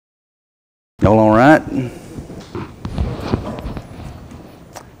Y'all all right?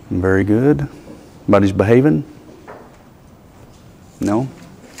 Very good. Everybody's behaving? No?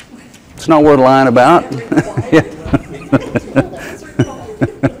 It's not worth lying about.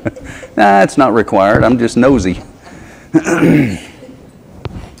 Nah, it's not required. I'm just nosy.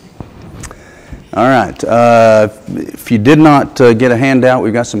 All right. If you did not get a handout,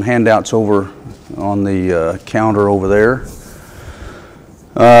 we've got some handouts over on the counter over there.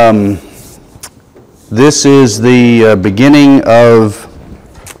 This is the beginning of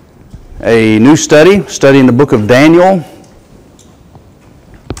a new studying the book of Daniel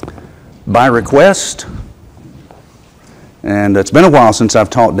by request. And it's been a while since I've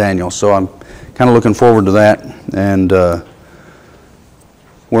taught Daniel, so I'm kind of looking forward to that. And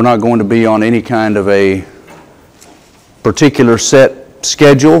we're not going to be on any kind of a particular set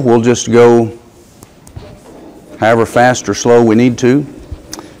schedule. We'll just go however fast or slow we need to.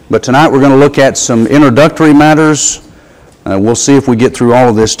 But tonight we're going to look at some introductory matters. We'll see if we get through all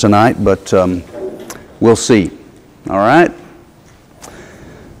of this tonight, but we'll see. All right?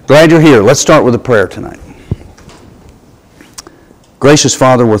 Glad you're here. Let's start with a prayer tonight. Gracious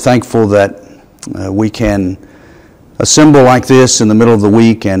Father, we're thankful that we can assemble like this in the middle of the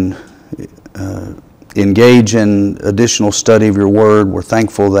week and engage in additional study of your Word. We're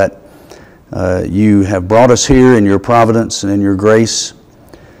thankful that you have brought us here in your providence and in your grace.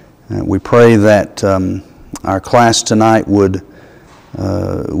 We pray that our class tonight would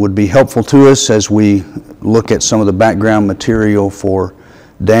be helpful to us as we look at some of the background material for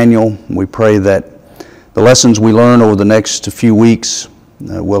Daniel. We pray that the lessons we learn over the next few weeks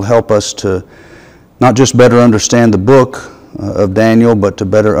will help us to not just better understand the book of Daniel, but to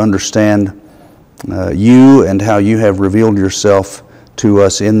better understand you and how you have revealed yourself to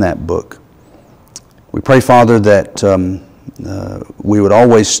us in that book. We pray, Father, that we would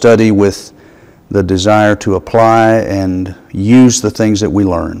always study with the desire to apply and use the things that we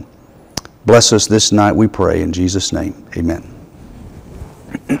learn. Bless us this night, we pray, in Jesus' name. Amen.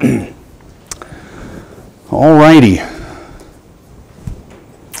 All righty.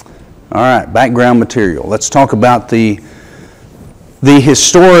 All right, background material. Let's talk about the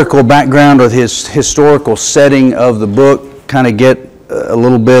historical background or his historical setting of the book, kind of get a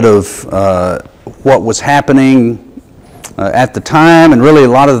little bit of what was happening at the time, and really a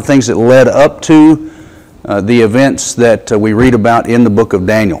lot of the things that led up to the events that we read about in the book of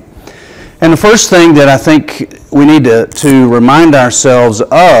Daniel. And the first thing that I think we need to remind ourselves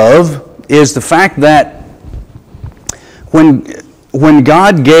of is the fact that when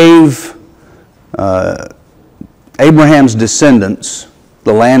God gave Abraham's descendants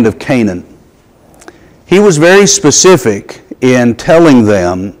the land of Canaan, He was very specific in telling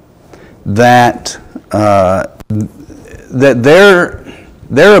them that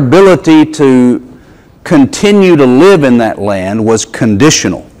their ability to continue to live in that land was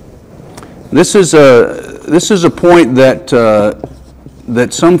conditional. This is a point that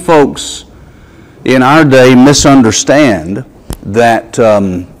some folks in our day misunderstand, that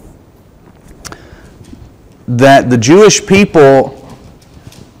the Jewish people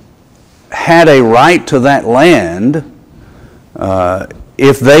had a right to that land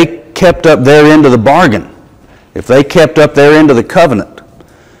if they kept up their end of the bargain, if they kept up their end of the covenant.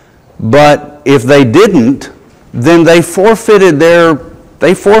 But if they didn't, then they forfeited their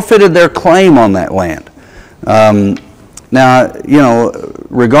claim on that land. Now, you know,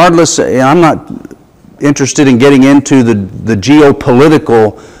 regardless, I'm not interested in getting into the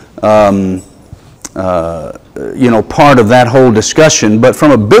geopolitical part of that whole discussion, but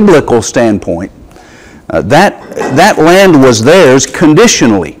from a biblical standpoint, that land was theirs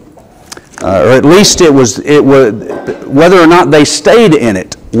conditionally, or at least it was whether or not they stayed in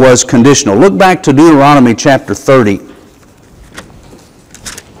it was conditional. Look back to Deuteronomy chapter 30.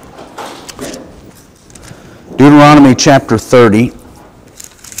 Deuteronomy chapter 30.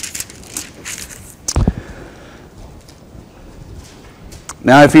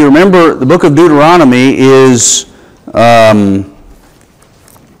 Now, if you remember, the book of Deuteronomy is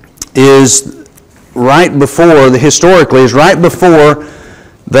right before, historically, is right before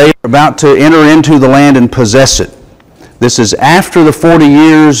they are about to enter into the land and possess it. This is after the 40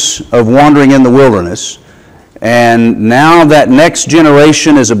 years of wandering in the wilderness, and now that next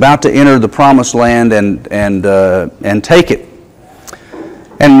generation is about to enter the promised land and take it.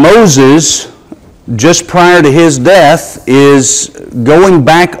 And Moses, just prior to his death, is going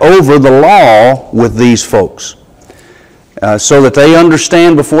back over the law with these folks so that they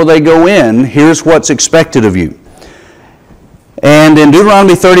understand before they go in, here's what's expected of you. And in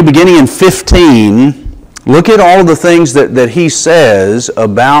Deuteronomy 30, beginning in 15, look at all of the things that he says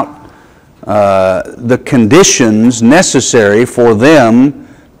about the conditions necessary for them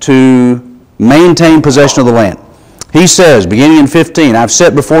to maintain possession of the land. He says, beginning in 15, I've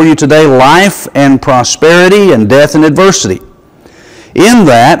set before you today life and prosperity and death and adversity. In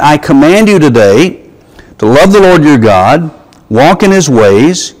that I command you today to love the Lord your God, walk in His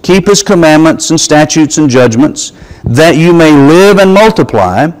ways, keep His commandments and statutes and judgments, that you may live and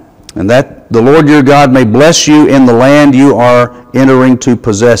multiply, and that the Lord your God may bless you in the land you are entering to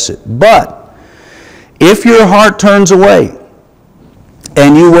possess it. But if your heart turns away,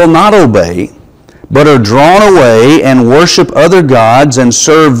 and you will not obey, but are drawn away and worship other gods and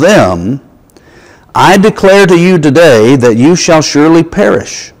serve them, I declare to you today that you shall surely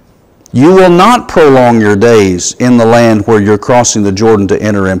perish. You will not prolong your days in the land where you're crossing the Jordan to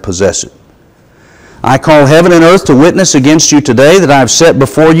enter and possess it. I call heaven and earth to witness against you today that I have set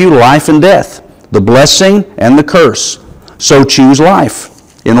before you life and death, the blessing and the curse. So choose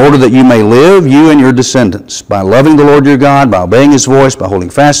life, in order that you may live, you and your descendants, by loving the Lord your God, by obeying His voice, by holding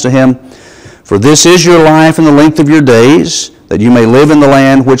fast to Him. For this is your life and the length of your days, that you may live in the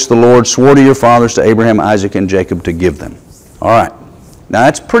land which the Lord swore to your fathers, to Abraham, Isaac, and Jacob, to give them. All right. Now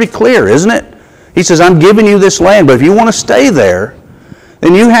that's pretty clear, isn't it? He says, I'm giving you this land, but if you want to stay there,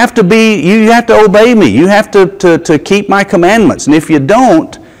 then you have to obey me. You have to keep my commandments. And if you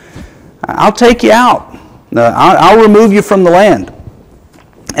don't, I'll take you out. I'll remove you from the land.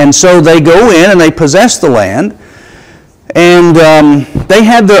 And so they go in and they possess the land. And they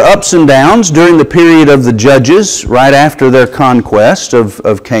had their ups and downs during the period of the judges, right after their conquest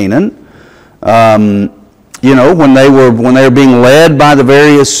of Canaan. You know, when they were being led by the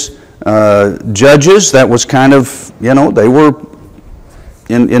various judges, that was kind of, you know, they were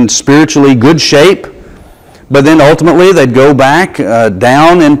in spiritually good shape. But then ultimately they'd go back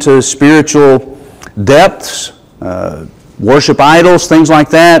down into spiritual depths, worship idols, things like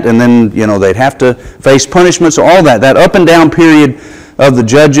that, and then, you know, they'd have to face punishments, all that up and down period of the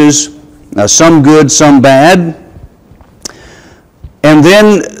judges, some good, some bad. And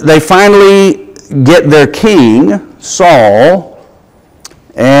then they finally get their king, Saul,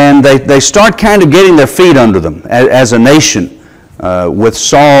 and they start kind of getting their feet under them as a nation, with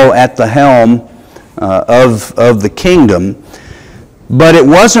Saul at the helm of the kingdom. But it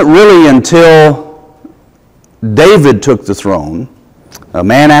wasn't really until David took the throne, a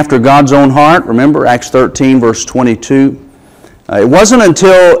man after God's own heart. Remember Acts 13, verse 22. It wasn't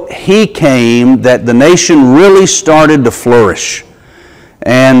until he came that the nation really started to flourish,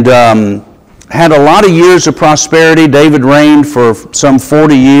 and had a lot of years of prosperity. David reigned for some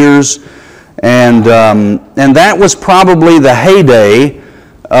 40 years, and that was probably the heyday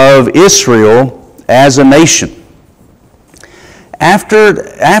of Israel as a nation.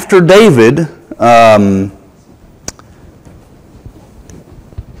 After David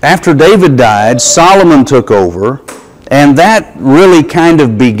died, Solomon took over, and that really kind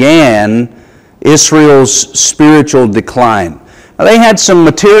of began Israel's spiritual decline. Now, they had some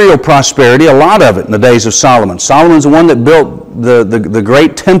material prosperity, a lot of it in the days of Solomon. Solomon's the one that built the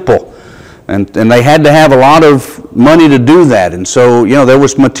great temple, and they had to have a lot of money to do that. And so, you know, there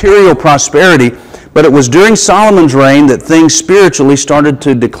was material prosperity, but it was during Solomon's reign that things spiritually started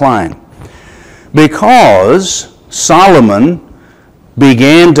to decline, because Solomon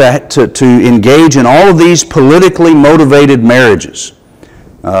began to engage in all of these politically motivated marriages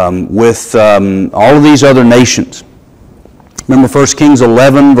with all of these other nations. Remember 1 Kings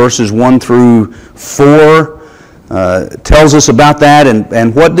 11, verses 1 through 4 tells us about that.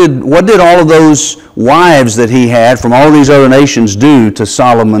 And what did all of those wives that he had from all of these other nations do to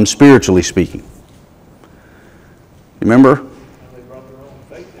Solomon, spiritually speaking? Remember? They brought their own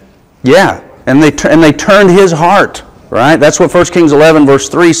faith in. Yeah, and they turned his heart. Right? That's what 1 Kings 11, verse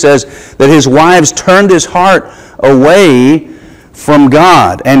 3 says, that his wives turned his heart away from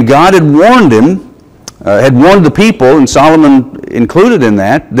God. And God had warned him, had warned the people, and Solomon included in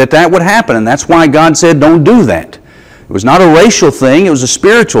that would happen. And that's why God said, don't do that. It was not a racial thing, it was a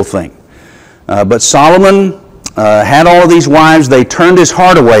spiritual thing. But Solomon had all of these wives, they turned his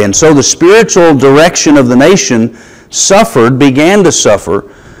heart away. And so the spiritual direction of the nation began to suffer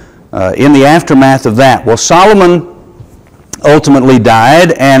in the aftermath of that. Well, Solomon ultimately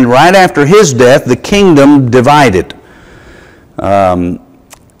died, and right after his death, the kingdom divided.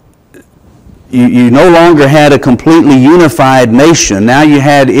 You no longer had a completely unified nation. Now you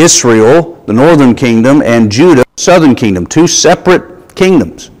had Israel, the northern kingdom, and Judah, the southern kingdom, two separate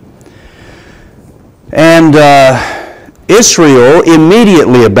kingdoms. And Israel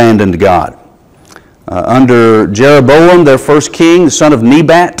immediately abandoned God. Under Jeroboam, their first king, the son of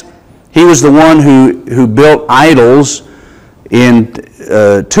Nebat, he was the one who built idols in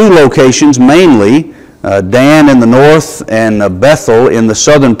two locations, mainly Dan in the north and Bethel in the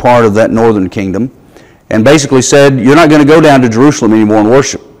southern part of that northern kingdom, and basically said, you're not going to go down to Jerusalem anymore and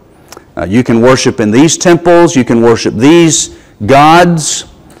worship. You can worship in these temples, you can worship these gods,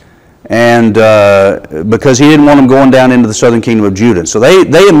 and because he didn't want them going down into the southern kingdom of Judah. So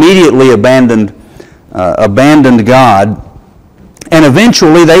they immediately abandoned God, and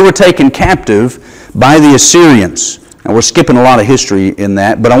eventually they were taken captive by the Assyrians. And we're skipping a lot of history in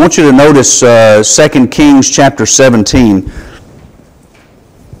that, but I want you to notice 2 Kings chapter 17.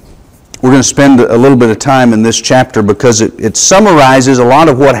 We're going to spend a little bit of time in this chapter because it summarizes a lot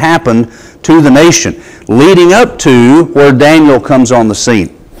of what happened to the nation, leading up to where Daniel comes on the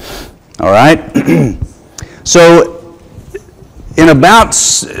scene. All right? So, in about,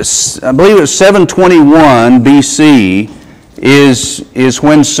 I believe it was 721 BC is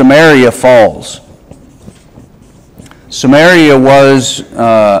when Samaria falls. Samaria was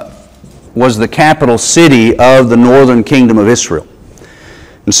the capital city of the northern kingdom of Israel.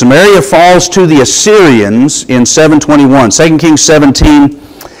 And Samaria falls to the Assyrians in 721. 2 Kings 17,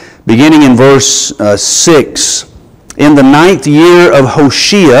 beginning in verse 6. In the 9th year of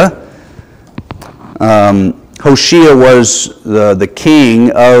Hoshea, Hoshea was the king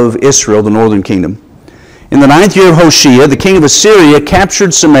of Israel, the northern kingdom. In the 9th year of Hoshea, the king of Assyria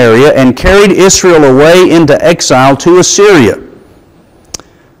captured Samaria and carried Israel away into exile to Assyria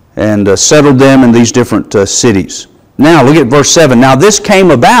and settled them in these different cities. Now, look at verse 7. Now, this came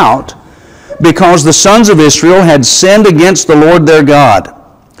about because the sons of Israel had sinned against the Lord their God,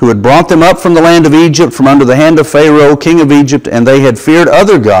 who had brought them up from the land of Egypt, from under the hand of Pharaoh, king of Egypt, and they had feared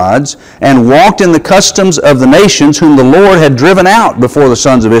other gods, and walked in the customs of the nations whom the Lord had driven out before the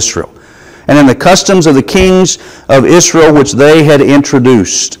sons of Israel, and in the customs of the kings of Israel which they had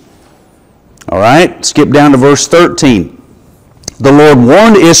introduced. All right, skip down to verse 13. The Lord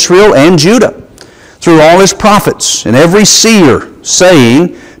warned Israel and Judah through all his prophets and every seer,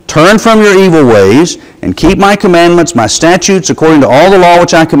 saying, turn from your evil ways, and keep my commandments, my statutes, according to all the law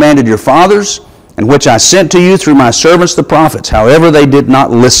which I commanded your fathers, and which I sent to you through my servants the prophets. However, they did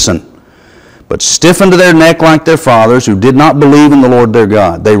not listen, but stiffened their neck like their fathers, who did not believe in the Lord their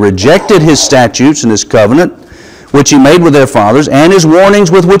God. They rejected his statutes and his covenant, which he made with their fathers, and his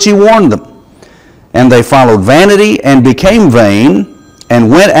warnings with which he warned them. And they followed vanity and became vain, and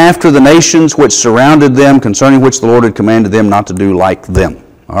went after the nations which surrounded them, concerning which the Lord had commanded them not to do like them.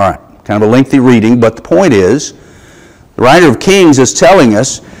 All right, kind of a lengthy reading, but the point is, the writer of Kings is telling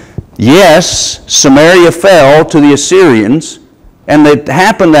us, yes, Samaria fell to the Assyrians, and it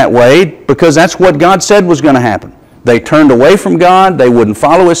happened that way because that's what God said was going to happen. They turned away from God, they wouldn't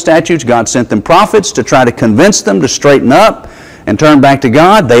follow his statutes. God sent them prophets to try to convince them to straighten up and turn back to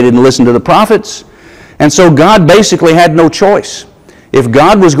God. They didn't listen to the prophets. And so God basically had no choice. If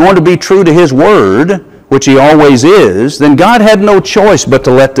God was going to be true to his word, which he always is, then God had no choice but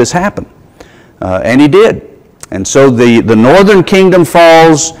to let this happen. And he did. And so the northern kingdom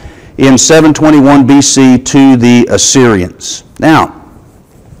falls in 721 BC to the Assyrians. Now,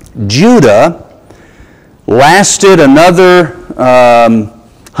 Judah lasted another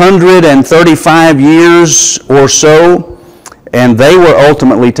 135 years or so, and they were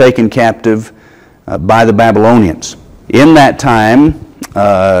ultimately taken captive by the Babylonians. In that time,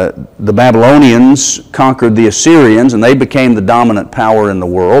 the Babylonians conquered the Assyrians, and they became the dominant power in the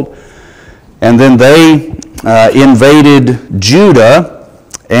world. And then they invaded Judah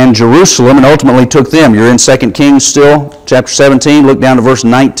and Jerusalem and ultimately took them. You're in 2 Kings still, chapter 17. Look down to verse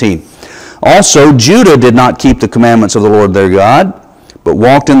 19. Also, Judah did not keep the commandments of the Lord their God, but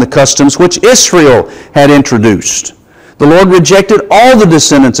walked in the customs which Israel had introduced. The Lord rejected all the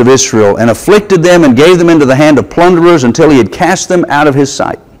descendants of Israel and afflicted them and gave them into the hand of plunderers until he had cast them out of his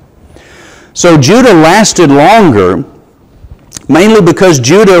sight. So Judah lasted longer, mainly because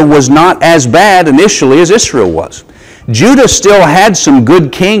Judah was not as bad initially as Israel was. Judah still had some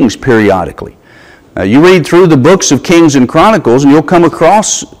good kings periodically. You read through the books of Kings and Chronicles, and you'll come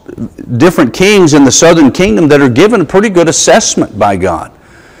across different kings in the southern kingdom that are given a pretty good assessment by God.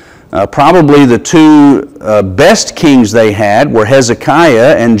 Probably the two best kings they had were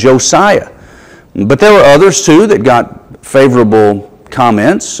Hezekiah and Josiah. But there were others too that got favorable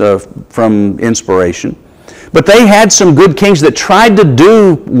comments from inspiration. But they had some good kings that tried to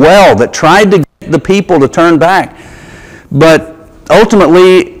do well, that tried to get the people to turn back. But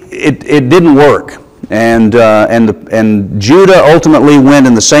ultimately, it didn't work. And Judah ultimately went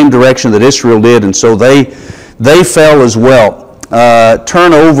in the same direction that Israel did, and so they fell as well.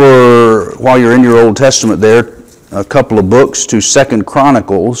 Turn over, while you're in your Old Testament there, a couple of books to 2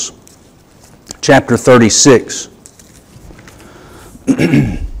 Chronicles, chapter 36.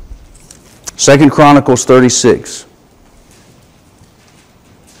 2 Chronicles 36.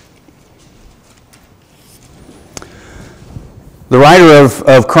 The writer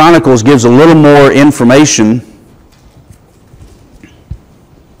of Chronicles gives a little more information.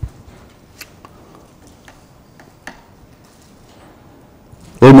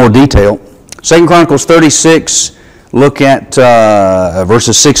 A little more detail. 2 Chronicles 36, look at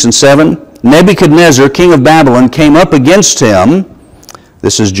verses 6 and 7. Nebuchadnezzar, king of Babylon, came up against him.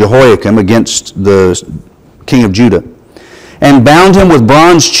 This is Jehoiakim against the king of Judah, and bound him with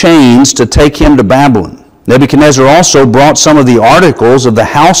bronze chains to take him to Babylon. Nebuchadnezzar also brought some of the articles of the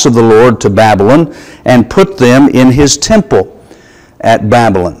house of the Lord to Babylon and put them in his temple at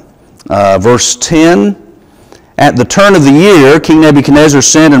Babylon. Verse 10, at the turn of the year, King Nebuchadnezzar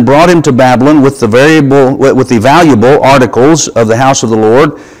sent and brought him to Babylon with the valuable articles of the house of the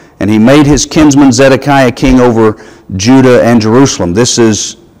Lord, and he made his kinsman Zedekiah king over Judah and Jerusalem. This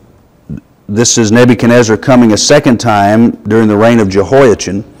is Nebuchadnezzar coming a second time during the reign of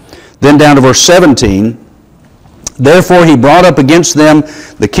Jehoiachin. Then down to verse 17, therefore he brought up against them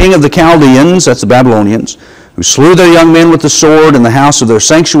the king of the Chaldeans, that's the Babylonians, who slew their young men with the sword in the house of their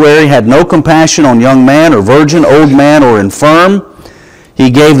sanctuary, had no compassion on young man or virgin, old man or infirm. He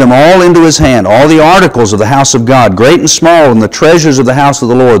gave them all into his hand, all the articles of the house of God, great and small, and the treasures of the house of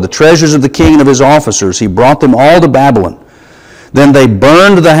the Lord, the treasures of the king and of his officers. He brought them all to Babylon. Then they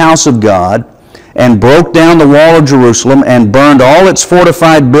burned the house of God and broke down the wall of Jerusalem and burned all its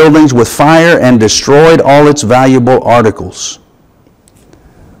fortified buildings with fire and destroyed all its valuable articles.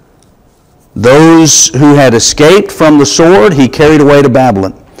 Those who had escaped from the sword he carried away to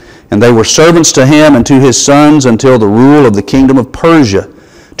Babylon, and they were servants to him and to his sons until the rule of the kingdom of Persia,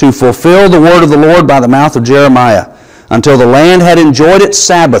 to fulfill the word of the Lord by the mouth of Jeremiah, until the land had enjoyed its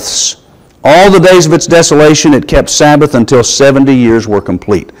Sabbaths. All the days of its desolation it kept Sabbath until 70 years were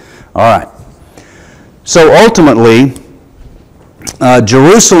complete. All right. So ultimately,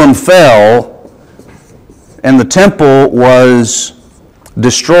 Jerusalem fell and the temple was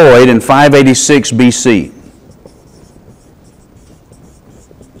destroyed in 586 BC.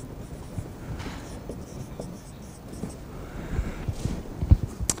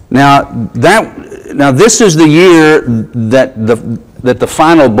 Now this is the year that the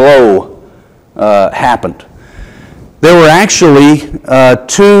final blow happened. There were actually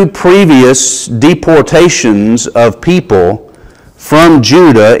two previous deportations of people from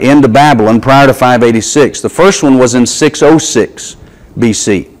Judah into Babylon prior to 586. The first one was in 606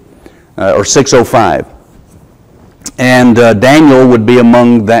 BC, or 605. And Daniel would be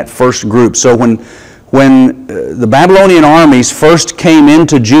among that first group. So when the Babylonian armies first came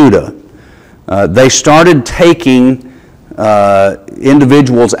into Judah, they started taking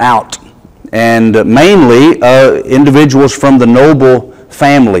individuals out, and mainly individuals from the noble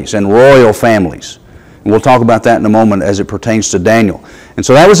families and royal families. And we'll talk about that in a moment as it pertains to Daniel. And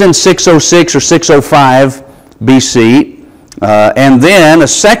so that was in 606 or 605 BC. And then a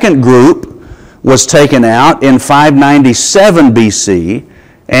second group was taken out in 597 BC,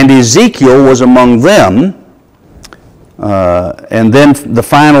 and Ezekiel was among them. And then the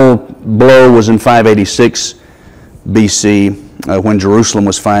final blow was in 586 BC when Jerusalem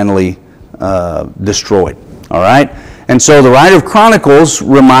was finally destroyed. All right? And so the writer of Chronicles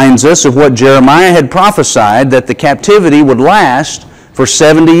reminds us of what Jeremiah had prophesied, that the captivity would last for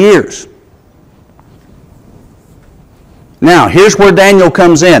 70 years. Now, here's where Daniel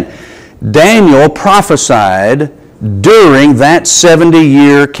comes in. Daniel prophesied during that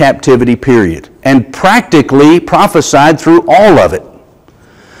 70-year captivity period, and practically prophesied through all of it.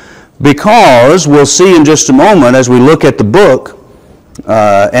 Because we'll see in just a moment as we look at the book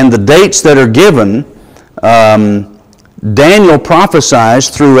and the dates that are given, Daniel prophesies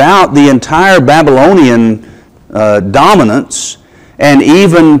throughout the entire Babylonian dominance, and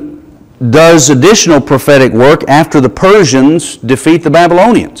even does additional prophetic work after the Persians defeat the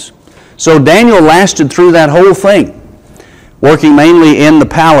Babylonians. So Daniel lasted through that whole thing, working mainly in the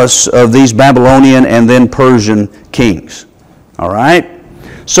palace of these Babylonian and then Persian kings. All right?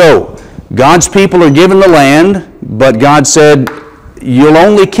 So, God's people are given the land, but God said, you'll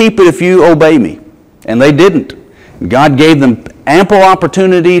only keep it if you obey me. And they didn't. God gave them ample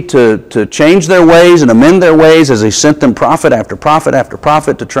opportunity to change their ways and amend their ways as He sent them prophet after prophet after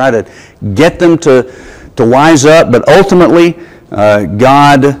prophet to try to get them to wise up. But ultimately,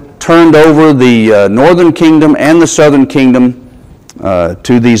 God turned over the northern kingdom and the southern kingdom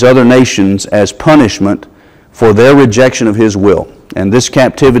to these other nations as punishment for their rejection of His will. And this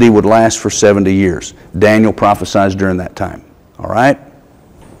captivity would last for 70 years. Daniel prophesies during that time. All right?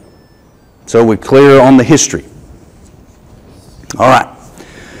 So we're clear on the history. All right.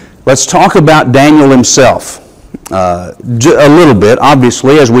 Let's talk about Daniel himself a little bit.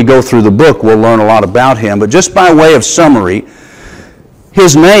 Obviously, as we go through the book, we'll learn a lot about him. But just by way of summary,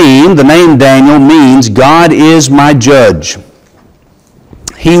 his name, the name Daniel, means God is my judge.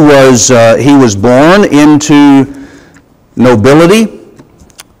 He was born into nobility.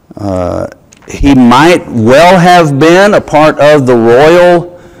 He might well have been a part of the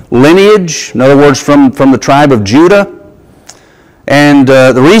royal lineage, in other words, from the tribe of Judah. And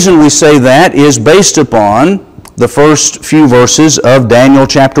the reason we say that is based upon the first few verses of Daniel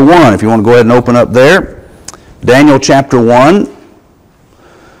chapter 1. If you want to go ahead and open up there. Daniel chapter 1.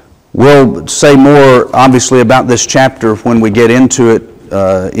 We'll say more, obviously, about this chapter when we get into it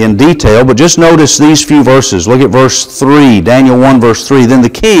in detail, but just notice these few verses. Look at verse 3, Daniel 1, verse 3. Then the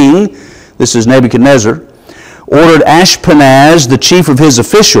king, this is Nebuchadnezzar, ordered Ashpenaz, the chief of his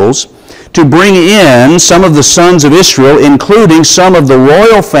officials, to bring in some of the sons of Israel, including some of the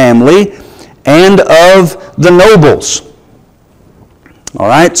royal family and of the nobles. All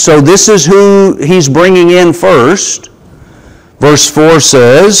right, so this is who he's bringing in first. Verse 4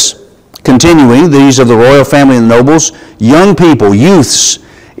 says, continuing, these of the royal family and the nobles, young people, youths,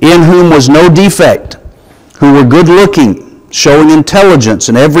 in whom was no defect, who were good-looking, showing intelligence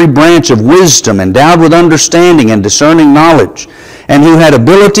in every branch of wisdom, endowed with understanding and discerning knowledge, and who had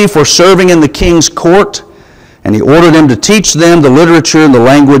ability for serving in the king's court, and he ordered him to teach them the literature and the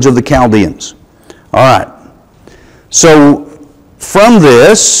language of the Chaldeans. All right. So from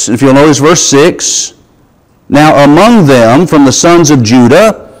this, if you'll notice verse 6, now among them from the sons of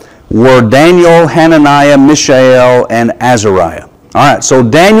Judah were Daniel, Hananiah, Mishael, and Azariah. All right, so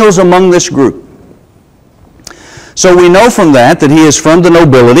Daniel's among this group. So we know from that he is from the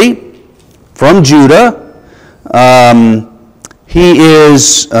nobility, from Judah. He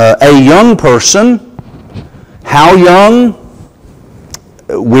is a young person. How young?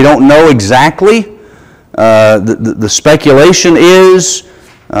 We don't know exactly. The speculation is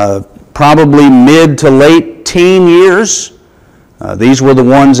probably mid to late teen years. These were the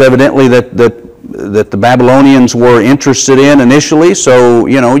ones evidently that the Babylonians were interested in initially. So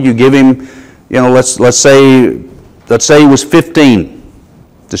you give him, let's say he was 15.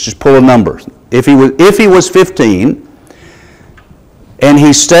 Let's just pull a number. If he was 15. And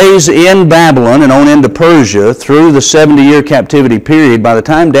he stays in Babylon and on into Persia through the 70-year captivity period. By the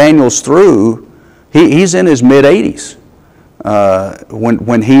time Daniel's through, he's in his mid-80s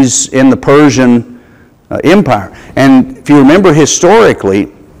when he's in the Persian Empire. And if you remember historically,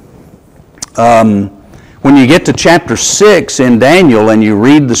 when you get to chapter 6 in Daniel and you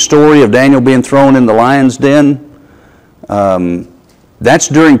read the story of Daniel being thrown in the lion's den, that's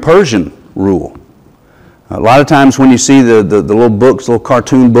during Persian rule. A lot of times when you see the little books, little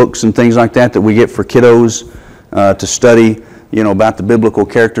cartoon books and things like that we get for kiddos to study, about the biblical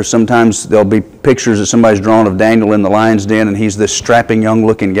characters, sometimes there'll be pictures that somebody's drawn of Daniel in the lion's den and he's this strapping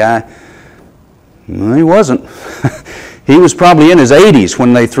young-looking guy. No, he wasn't. He was probably in his 80s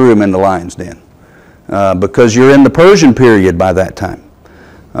when they threw him in the lion's den because you're in the Persian period by that time.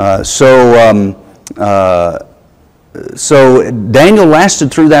 So Daniel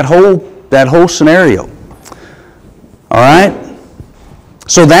lasted through that whole scenario. All right?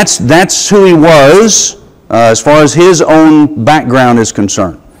 So that's who he was as far as his own background is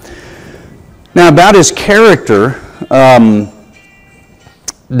concerned. Now, about his character, Daniel,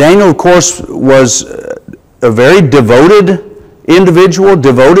 of course, was a very devoted individual,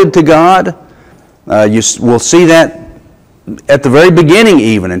 devoted to God. We'll see that at the very beginning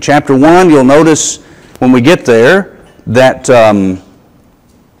even. In chapter 1, you'll notice when we get there that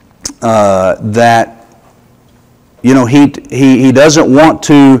he doesn't want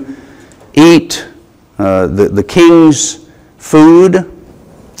to eat the king's food.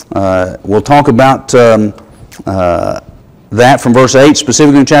 We'll talk about that from verse 8,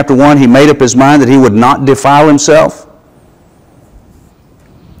 specifically in chapter 1. He made up his mind that he would not defile himself.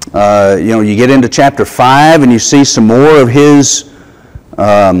 You get into chapter 5 and you see some more of his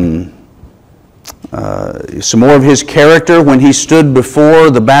character when he stood before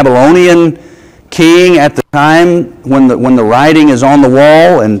the Babylonian king at the time when the writing is on the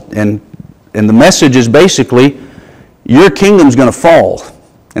wall, and the message is basically, your kingdom's going to fall,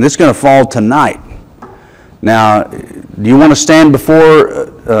 and it's going to fall tonight. Now, do you want to stand before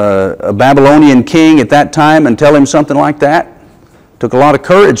a Babylonian king at that time and tell him something like that? Took a lot of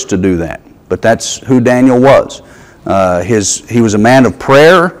courage to do that, but that's who Daniel was. He was a man of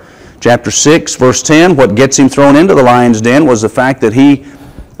prayer. Chapter 6, verse 10, what gets him thrown into the lion's den was the fact that he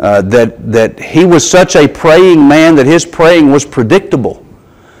was such a praying man that his praying was predictable.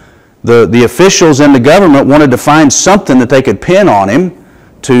 the officials in the government wanted to find something that they could pin on him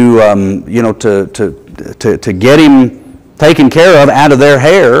to get him taken care of out of their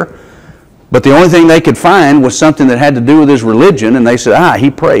hair. But the only thing they could find was something that had to do with his religion, and they said, he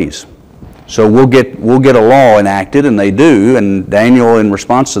prays. So we'll get a law enacted, and they do, and Daniel, in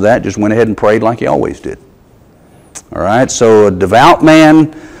response to that, just went ahead and prayed like he always did. All right, so a devout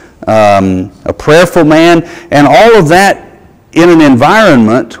man, a prayerful man, and all of that in an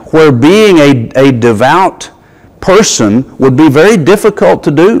environment where being a devout person would be very difficult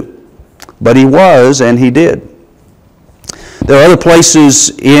to do. But he was, and he did. There are other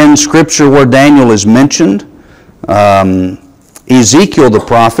places in Scripture where Daniel is mentioned. Ezekiel the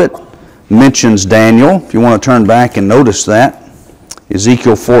prophet mentions Daniel. If you want to turn back and notice that.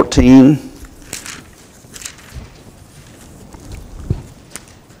 Ezekiel 14.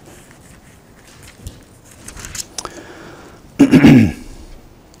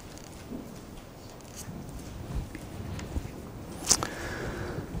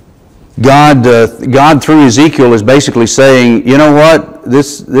 God through Ezekiel is basically saying, you know what,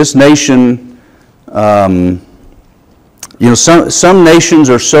 this nation, some nations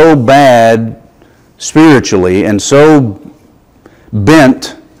are so bad spiritually and so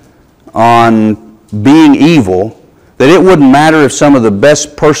bent on being evil that it wouldn't matter if some of the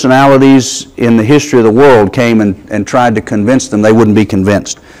best personalities in the history of the world came and tried to convince them, they wouldn't be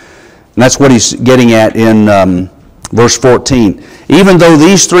convinced. And that's what he's getting at in verse 14. Even though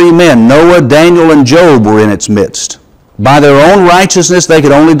these three men, Noah, Daniel, and Job, were in its midst, by their own righteousness they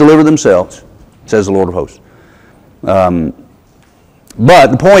could only deliver themselves, says the Lord of hosts. But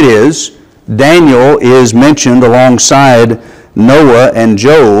the point is, Daniel is mentioned alongside Noah and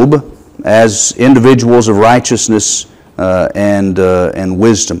Job as individuals of righteousness and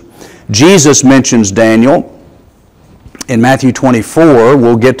wisdom. Jesus mentions Daniel in Matthew 24.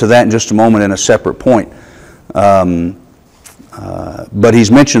 We'll get to that in just a moment in a separate point. But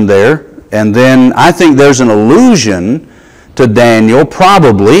he's mentioned there. And then I think there's an allusion to Daniel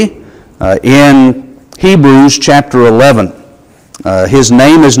probably in Hebrews chapter 11. His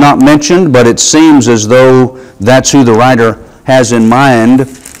name is not mentioned, but it seems as though that's who the writer has in mind.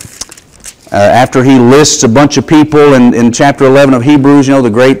 After he lists a bunch of people in chapter 11 of Hebrews, the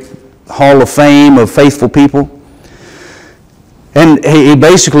great hall of fame of faithful people. And he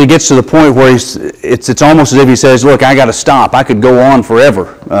basically gets to the point where it's almost as if he says, look, I got to stop. I could go on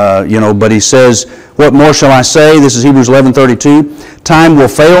forever, but he says, what more shall I say? This is Hebrews 11:32. Time will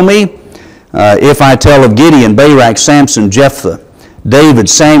fail me if I tell of Gideon, Barak, Samson, Jephthah, David,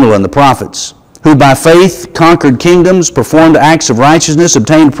 Samuel, and the prophets, who by faith conquered kingdoms, performed acts of righteousness,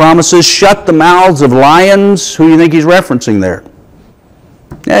 obtained promises, shut the mouths of lions. Who do you think he's referencing there?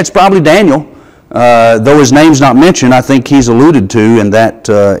 Yeah, it's probably Daniel. Though his name's not mentioned, I think he's alluded to in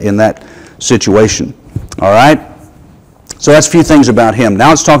that situation. All right? So that's a few things about him. Now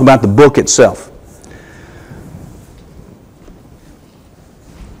let's talk about the book itself.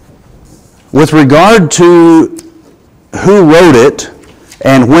 With regard to who wrote it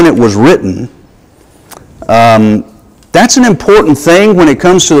and when it was written, that's an important thing when it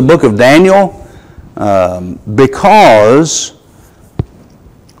comes to the book of Daniel, because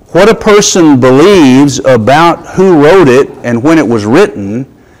what a person believes about who wrote it and when it was written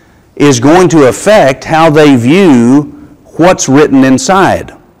is going to affect how they view what's written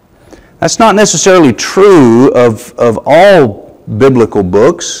inside. That's not necessarily true of all biblical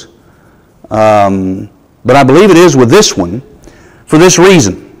books, but I believe it is with this one for this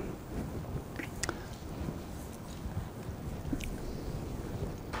reason.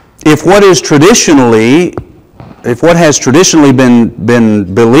 If what has traditionally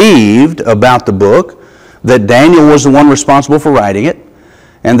been believed about the book, that Daniel was the one responsible for writing it,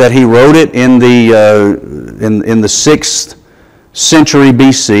 and that he wrote it in the 6th century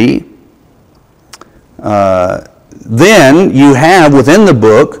BC, then you have within the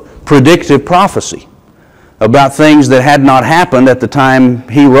book predictive prophecy about things that had not happened at the time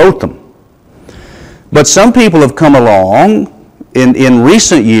he wrote them. But some people have come along in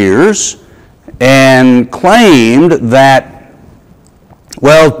recent years and claimed that,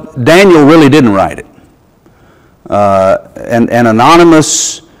 well, Daniel really didn't write it. An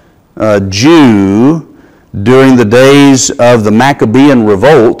anonymous Jew during the days of the Maccabean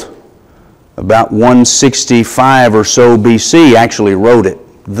revolt, about 165 or so BC, actually wrote it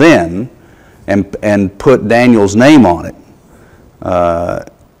then and put Daniel's name on it.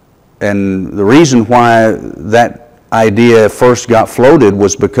 And the reason why that idea first got floated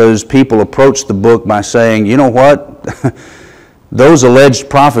was because people approached the book by saying, you know what, those alleged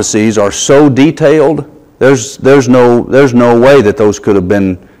prophecies are so detailed, there's no way that those could have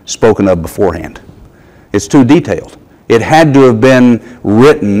been spoken of beforehand. It's too detailed. It had to have been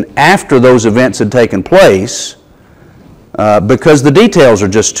written after those events had taken place because the details are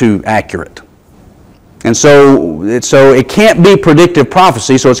just too accurate. And so it can't be predictive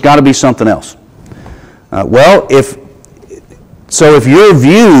prophecy, so it's got to be something else. If your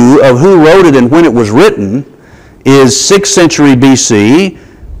view of who wrote it and when it was written is 6th century BC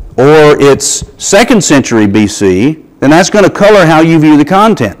or it's 2nd century BC, then that's going to color how you view the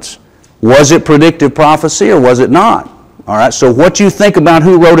contents. Was it predictive prophecy or was it not? All right, so what you think about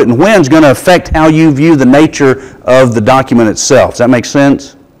who wrote it and when is going to affect how you view the nature of the document itself. Does that make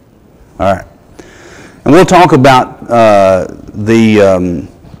sense? All right. And we'll talk about the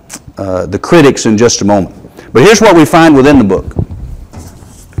critics in just a moment. But here's what we find within the book.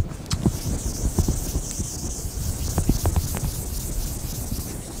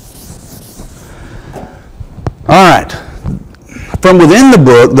 All right. From within the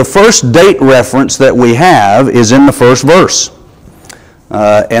book, the first date reference that we have is in the first verse.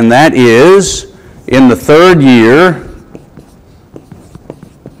 And that is in the 3rd year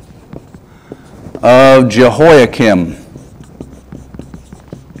of Jehoiakim,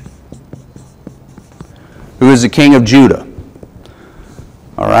 who is the king of Judah.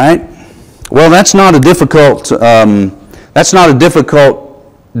 All right. Well, that's not a difficult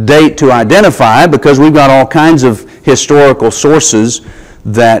date to identify because we've got all kinds of historical sources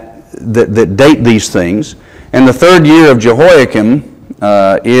that date these things. And the 3rd year of Jehoiakim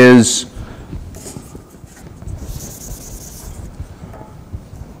is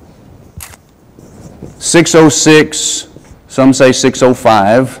 (606), some say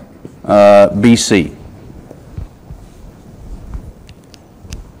 605 BC.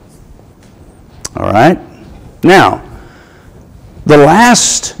 All right. Now, the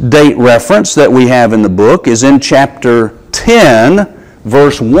last date reference that we have in the book is in chapter 10,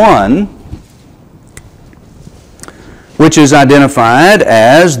 verse 1, which is identified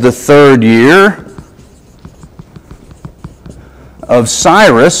as the 3rd year of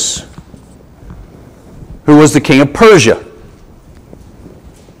Cyrus, who was the king of Persia.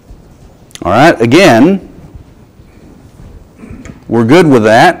 All right, again, we're good with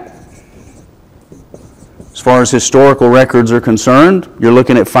that. As far as historical records are concerned, you're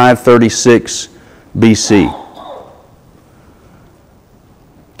looking at 536 BC.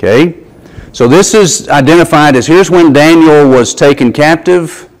 Okay? So this is identified as here's when Daniel was taken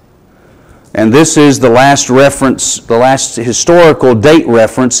captive, and this is the last reference, the last historical date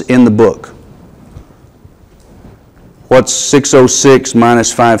reference in the book. What's 606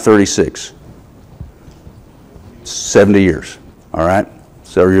 minus 536? 70 years. All right?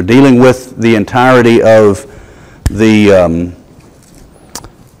 So you're dealing with the entirety of the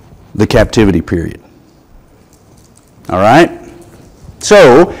captivity period. All right?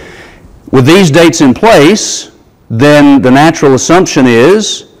 So, with these dates in place, then the natural assumption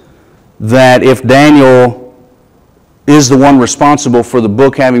is that if Daniel is the one responsible for the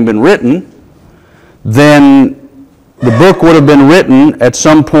book having been written, then the book would have been written at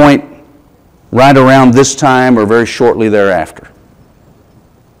some point right around this time or very shortly thereafter.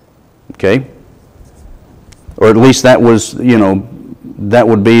 Okay? Or at least that was, that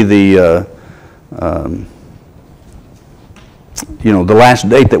would be the, the last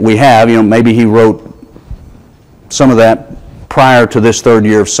date that we have. Maybe he wrote some of that prior to this 3rd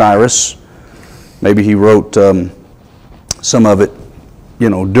year of Cyrus. Maybe he wrote some of it,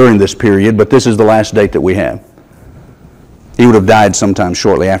 during this period, but this is the last date that we have. He would have died sometime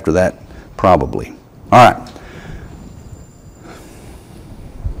shortly after that, probably. All right.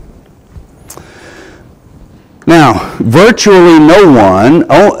 Now, virtually no one,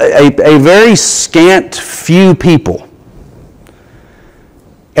 a very scant few people,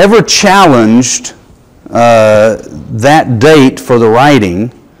 ever challenged that date for the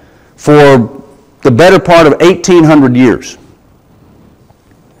writing for the better part of 1,800 years.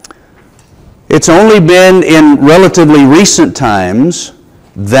 It's only been in relatively recent times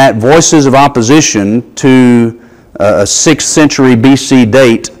that voices of opposition to a 6th century BC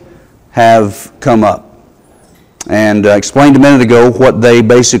date have come up. And I explained a minute ago what they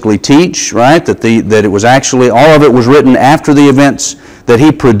basically teach, right? That it was actually, all of it was written after the events that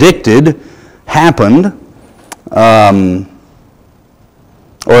he predicted happened, or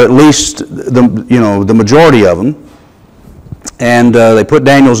at least the majority of them. And they put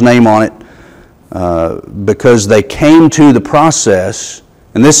Daniel's name on it because they came to the process,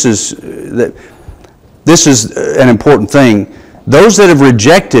 and this is an important thing. Those that have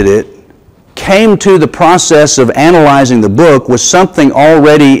rejected it came to the process of analyzing the book with something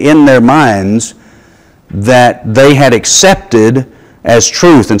already in their minds that they had accepted as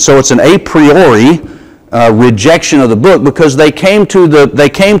truth. And so it's an a priori rejection of the book, because they came to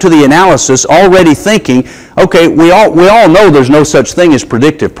the analysis already thinking, okay, we all know there's no such thing as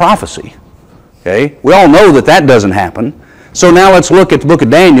predictive prophecy. Okay, we all know that doesn't happen. So now let's look at the book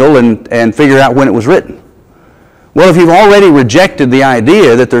of Daniel and figure out when it was written. Well, if you've already rejected the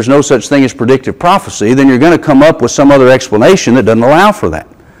idea that there's no such thing as predictive prophecy, then you're going to come up with some other explanation that doesn't allow for that.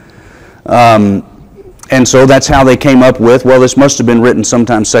 And so that's how they came up with, well, this must have been written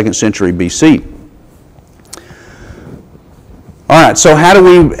sometime 2nd century BC. All right, so how do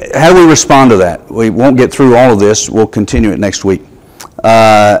we respond to that? We won't get through all of this. We'll continue it next week.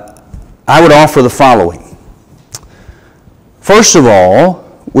 I would offer the following. First of all,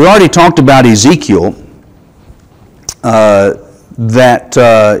 we already talked about Ezekiel,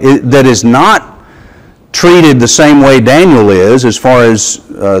 that is not treated the same way Daniel is as far as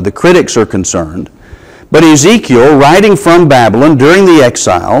the critics are concerned. But Ezekiel, writing from Babylon during the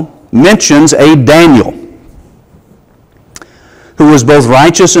exile, mentions a Daniel who was both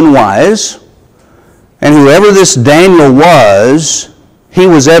righteous and wise, and whoever this Daniel was, he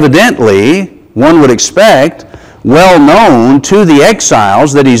was evidently, one would expect, well known to the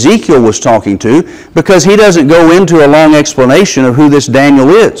exiles that Ezekiel was talking to, because he doesn't go into a long explanation of who this Daniel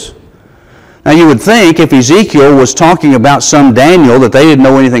is. Now you would think if Ezekiel was talking about some Daniel that they didn't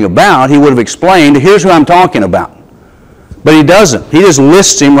know anything about, he would have explained, here's who I'm talking about. But he doesn't. He just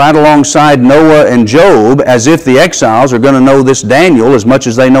lists him right alongside Noah and Job, as if the exiles are going to know this Daniel as much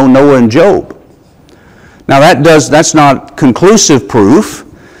as they know Noah and Job. Now that's not conclusive proof,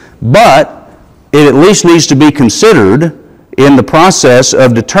 but it at least needs to be considered in the process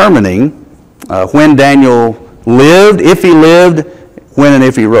of determining when Daniel lived, if he lived, when and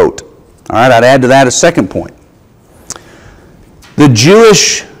if he wrote. All right, I'd add to that a second point. The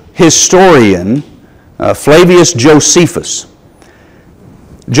Jewish historian Flavius Josephus.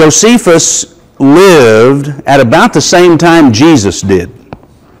 Josephus lived at about the same time Jesus did,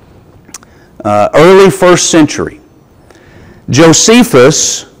 early 1st century.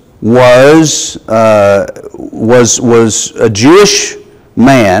 Josephus was a Jewish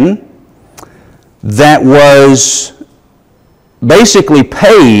man that was basically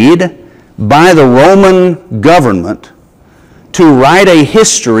paid by the Roman government to write a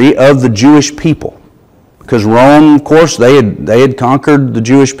history of the Jewish people. Because Rome, of course, they had conquered the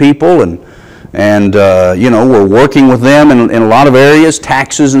Jewish people and were working with them in a lot of areas,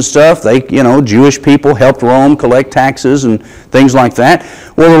 taxes and stuff. Jewish people helped Rome collect taxes and things like that.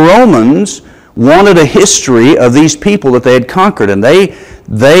 Well, the Romans wanted a history of these people that they had conquered, and they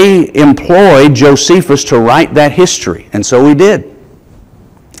employed Josephus to write that history, and so he did.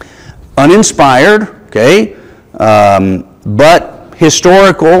 Uninspired, okay, but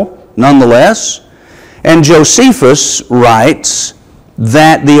historical nonetheless. And Josephus writes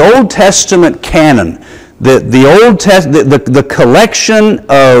that the Old Testament canon, the collection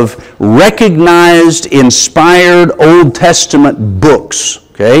of recognized, inspired Old Testament books,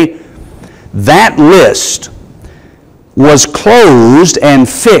 okay, that list was closed and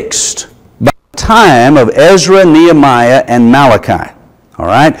fixed by the time of Ezra, Nehemiah, and Malachi. All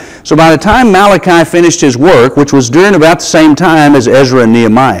right? So by the time Malachi finished his work, which was during about the same time as Ezra and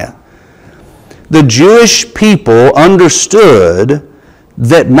Nehemiah, the Jewish people understood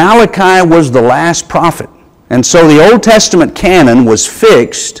that Malachi was the last prophet. And so the Old Testament canon was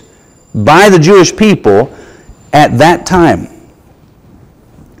fixed by the Jewish people at that time.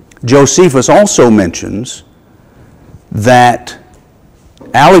 Josephus also mentions that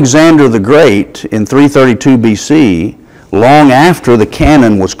Alexander the Great in 332 BC, long after the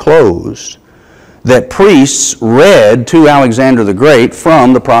canon was closed, that priests read to Alexander the Great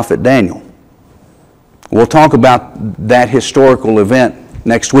from the prophet Daniel. We'll talk about that historical event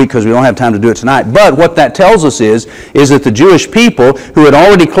next week because we don't have time to do it tonight. But what that tells us is that the Jewish people who had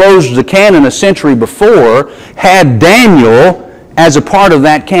already closed the canon a century before had Daniel as a part of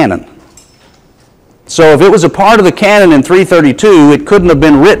that canon. So if it was a part of the canon in 332, it couldn't have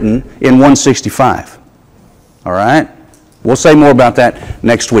been written in 165. All right? We'll say more about that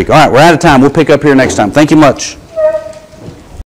next week. All right, we're out of time. We'll pick up here next time. Thank you much.